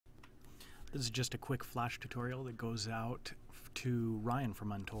This is just a quick Flash tutorial that goes out to Ryan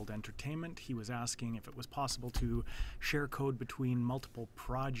from Untold Entertainment. He was asking if it was possible to share code between multiple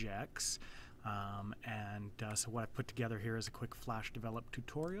projects. So what I've put together here is a quick FlashDevelop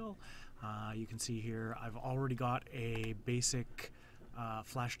tutorial. You can see here I've already got a basic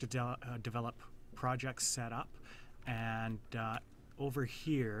FlashDevelop project set up, and over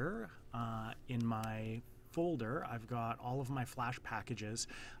here in my folder I've got all of my Flash packages.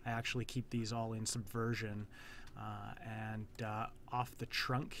 I actually keep these all in Subversion, and off the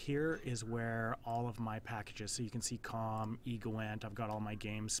trunk here is where all of my packages, so you can see COM, EgoEnt, I've got all my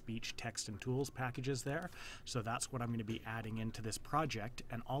game, speech, text, and tools packages there. So that's what I'm going to be adding into this project,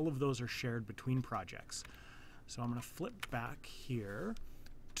 and all of those are shared between projects. So I'm going to flip back here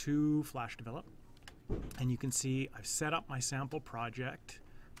to FlashDevelop, and you can see I've set up my sample project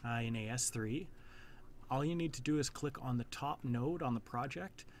in AS3. All you need to do is click on the top node on the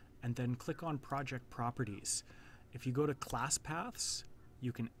project and then click on project properties. If you go to class paths,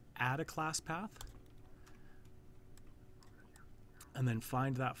 you can add a class path and then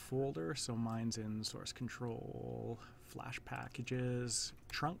find that folder. So mine's in source control, flash packages,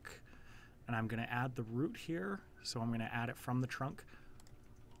 trunk, and I'm going to add the root here. So I'm going to add it from the trunk.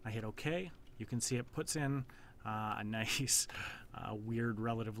 I hit OK. You can see it puts in a nice weird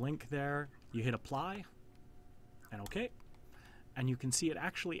relative link there. You hit apply and OK, and you can see it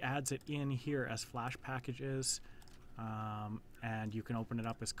actually adds it in here as flash packages, and you can open it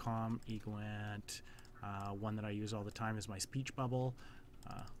up as COM, EgoEnt. One that I use all the time is my speech bubble.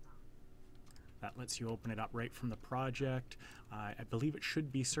 That lets you open it up right from the project. I believe it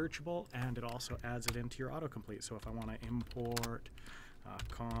should be searchable, and it also adds it into your autocomplete. So if I want to import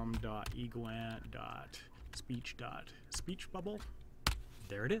com.egoent.speech.speechbubble,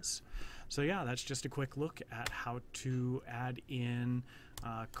 there it is. So yeah, that's just a quick look at how to add in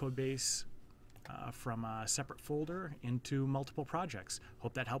codebase from a separate folder into multiple projects.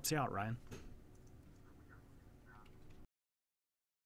 Hope that helps you out, Ryan.